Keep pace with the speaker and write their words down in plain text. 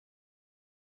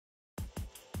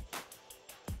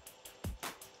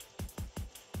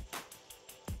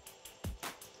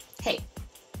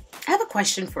I have a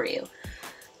question for you.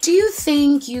 Do you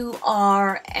think you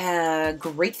are a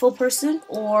grateful person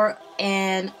or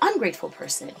an ungrateful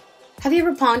person? Have you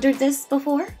ever pondered this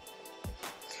before?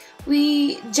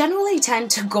 We generally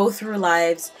tend to go through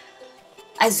lives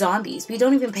as zombies. We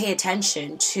don't even pay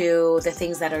attention to the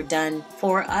things that are done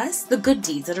for us, the good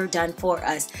deeds that are done for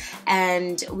us,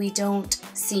 and we don't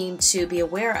seem to be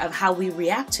aware of how we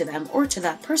react to them or to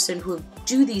that person who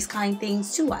do these kind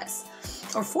things to us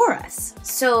or for us.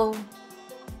 So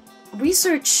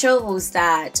research shows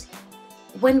that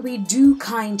when we do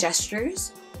kind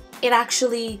gestures, it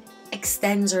actually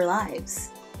extends our lives.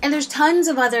 And there's tons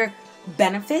of other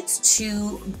benefits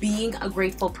to being a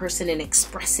grateful person and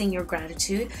expressing your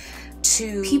gratitude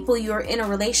to people you're in a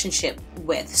relationship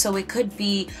with. So it could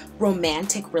be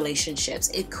romantic relationships,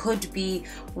 it could be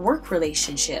work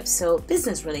relationships, so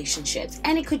business relationships,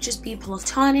 and it could just be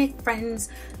platonic friends,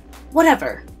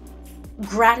 whatever.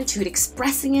 Gratitude,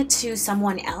 expressing it to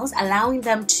someone else, allowing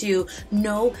them to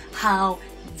know how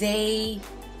they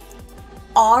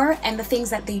are and the things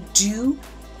that they do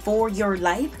for your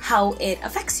life, how it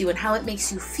affects you and how it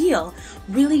makes you feel,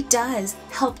 really does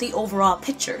help the overall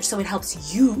picture. So it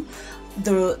helps you,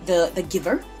 the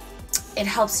giver. It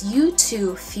helps you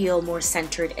to feel more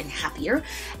centered and happier,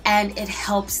 and it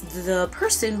helps the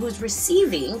person who's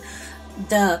receiving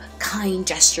the kind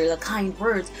gesture, the kind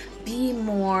words, be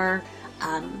more,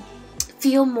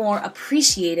 feel more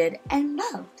appreciated and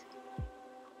loved,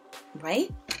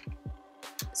 right?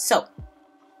 So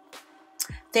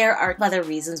there are other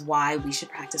reasons why we should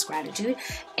practice gratitude,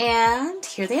 and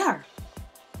here they are.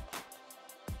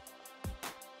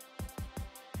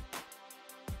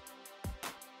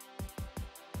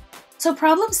 So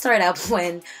problems start up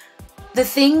when the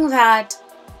thing that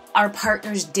our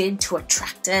partners did to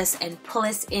attract us and pull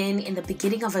us in the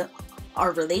beginning of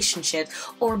our relationship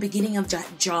or beginning of that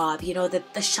job, you know,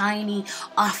 the shiny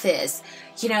office,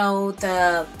 you know,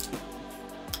 the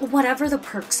whatever the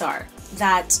perks are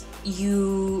that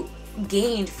you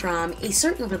gained from a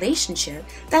certain relationship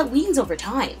that weans over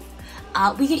time.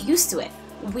 We get used to it.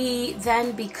 We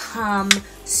then become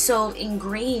so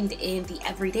ingrained in the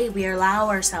everyday. We allow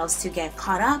ourselves to get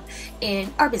caught up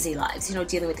in our busy lives, you know,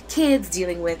 dealing with the kids,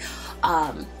 dealing with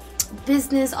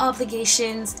business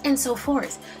obligations, and so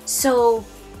forth. So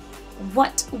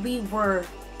what we were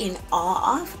in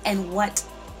awe of and what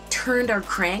turned our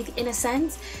crank, in a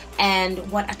sense, and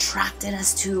what attracted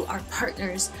us to our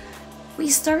partners, we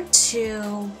start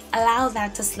to allow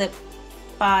that to slip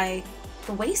by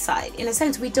the wayside. In a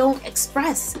sense, we don't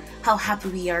express how happy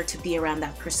we are to be around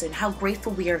that person, how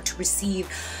grateful we are to receive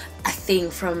a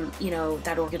thing from, you know,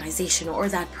 that organization or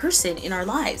that person in our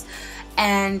lives.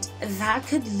 And that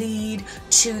could lead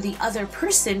to the other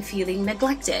person feeling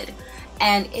neglected.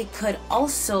 And it could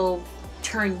also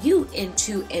turn you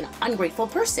into an ungrateful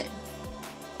person.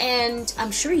 And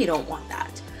I'm sure you don't want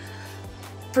that.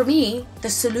 For me, the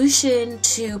solution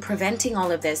to preventing all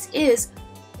of this is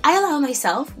I allow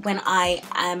myself, when I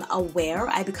am aware,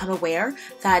 I become aware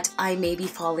that I may be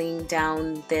falling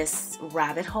down this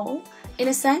rabbit hole, in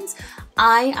a sense,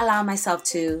 I allow myself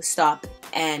to stop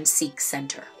and seek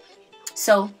center.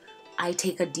 So I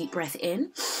take a deep breath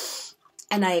in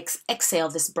and I exhale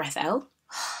this breath out.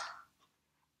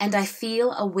 And I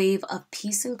feel a wave of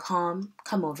peace and calm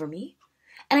come over me.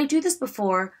 And I do this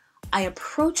before I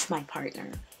approach my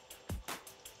partner.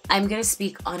 I'm going to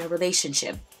speak on a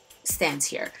relationship stance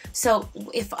here. So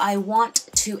if I want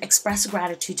to express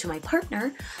gratitude to my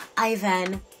partner, I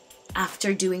then,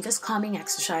 after doing this calming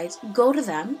exercise, go to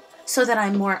them so that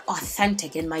I'm more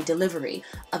authentic in my delivery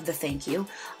of the thank you.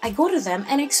 I go to them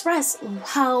and express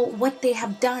how what they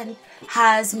have done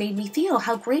has made me feel,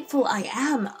 how grateful I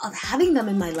am of having them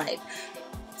in my life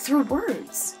through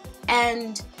words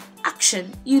and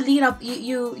action. You lead up,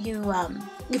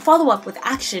 you follow up with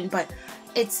action, but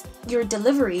it's your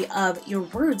delivery of your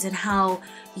words and how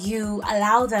you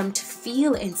allow them to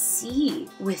feel and see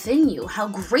within you how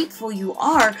grateful you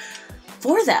are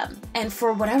for them and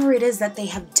for whatever it is that they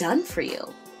have done for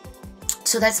you.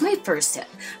 So that's my first tip.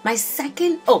 My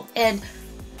second, and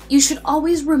you should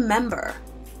always remember,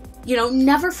 you know,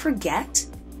 never forget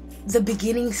the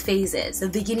beginning phases, the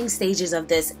beginning stages of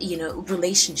this, you know,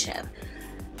 relationship.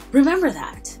 Remember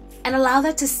that and allow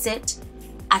that to sit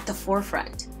at the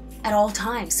forefront at all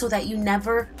times so that you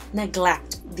never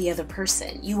neglect the other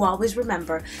person. You always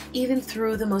remember, even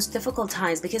through the most difficult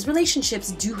times, because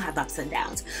relationships do have ups and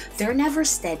downs. They're never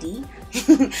steady.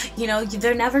 You know,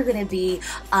 they're never going to be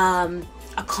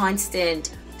a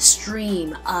constant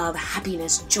stream of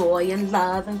happiness, joy, and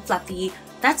love and fluffy.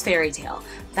 That's fairy tale.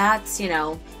 That's, you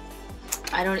know,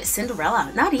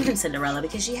 Cinderella, not even Cinderella,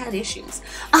 because she had issues.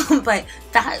 But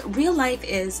that real life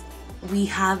is, we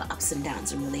have ups and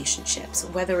downs in relationships,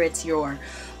 whether it's your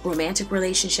romantic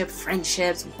relationship,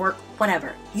 friendships, work,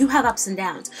 whatever. You have ups and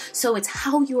downs. So it's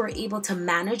how you are able to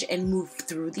manage and move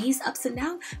through these ups and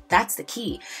downs. That's the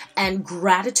key. And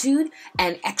gratitude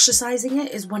and exercising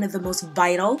it is one of the most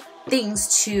vital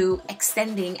things to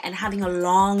extending and having a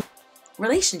long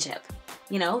relationship.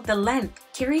 You know, the length,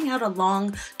 carrying out a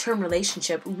long-term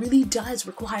relationship really does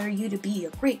require you to be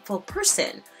a grateful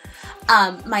person.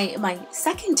 My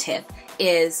second tip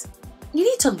is, you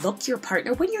need to look your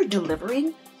partner when you're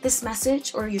delivering this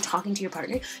message or you're talking to your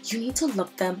partner. You need to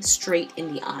look them straight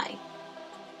in the eye.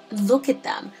 Look at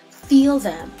them, feel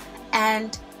them,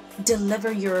 and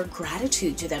deliver your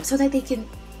gratitude to them so that they can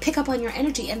pick up on your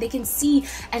energy and they can see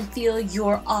and feel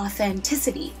your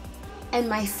authenticity. And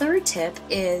my third tip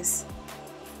is,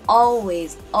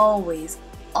 always, always,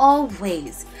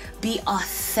 always be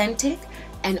authentic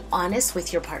and honest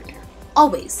with your partner.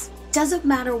 Always. Doesn't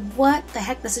matter what the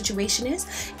heck the situation is.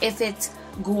 If it's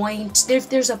going to, if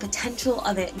there's a potential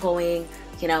of it going,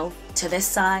 you know, to this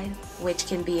side, which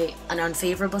can be an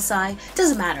unfavorable side,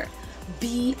 doesn't matter.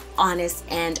 Be honest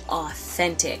and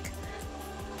authentic.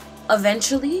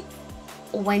 Eventually,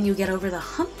 when you get over the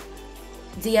hump,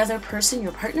 the other person,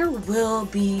 your partner, will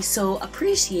be so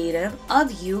appreciative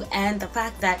of you and the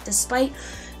fact that despite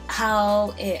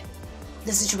how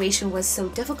the situation was so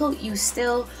difficult, you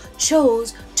still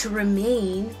chose to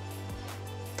remain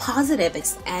positive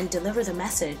and deliver the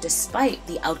message despite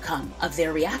the outcome of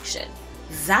their reaction.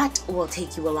 That will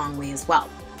take you a long way as well.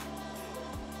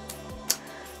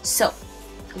 So,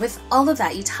 with all of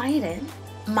that, you tie it in.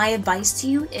 My advice to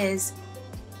you is,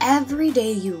 every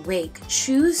day you wake,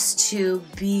 choose to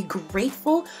be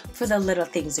grateful for the little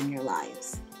things in your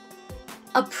lives.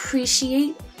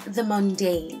 Appreciate the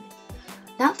mundane,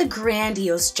 not the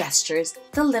grandiose gestures,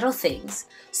 the little things.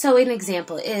 So an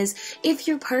example is, if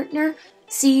your partner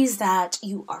sees that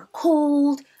you are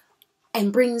cold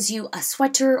and brings you a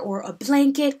sweater or a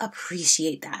blanket,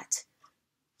 appreciate that.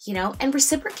 You know, and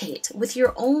reciprocate with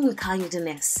your own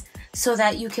kindness so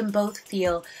that you can both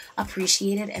feel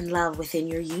appreciated and loved within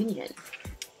your union.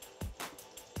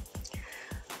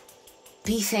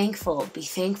 Be thankful, be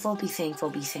thankful, be thankful,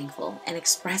 be thankful, and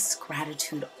express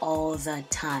gratitude all the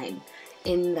time.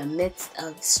 In the midst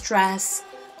of stress,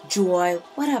 joy,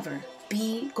 whatever,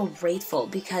 be grateful,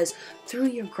 because through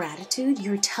your gratitude,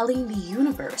 you're telling the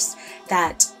universe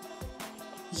that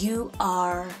you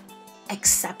are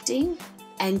accepting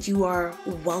and you are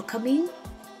welcoming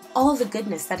all the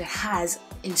goodness that it has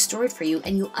in store for you,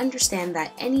 and you understand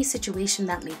that any situation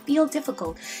that may feel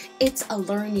difficult, it's a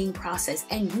learning process,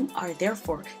 and you are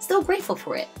therefore still grateful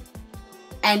for it.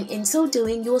 And in so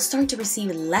doing, you will start to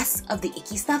receive less of the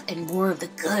icky stuff and more of the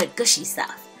good, gushy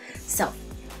stuff. So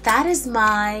that is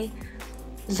my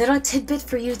little tidbit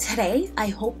for you today. I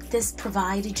hope this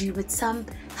provided you with some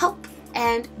help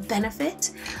and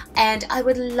benefit, and I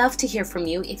would love to hear from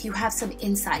you. If you have some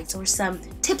insights or some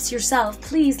tips yourself,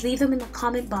 please leave them in the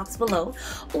comment box below,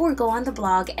 or go on the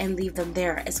blog and leave them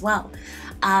there as well.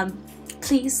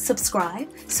 Please subscribe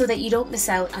so that you don't miss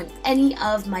out on any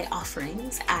of my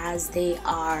offerings as they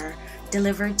are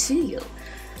delivered to you.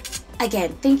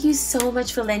 Again, thank you so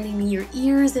much for lending me your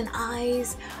ears and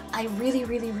eyes. I really,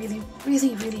 really, really,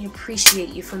 really, really appreciate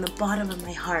you from the bottom of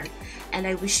my heart. And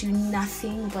I wish you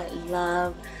nothing but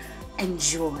love and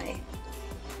joy.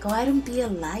 Go out and be a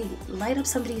light. Light up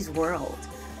somebody's world.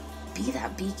 Be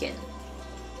that beacon.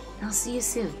 And I'll see you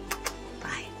soon.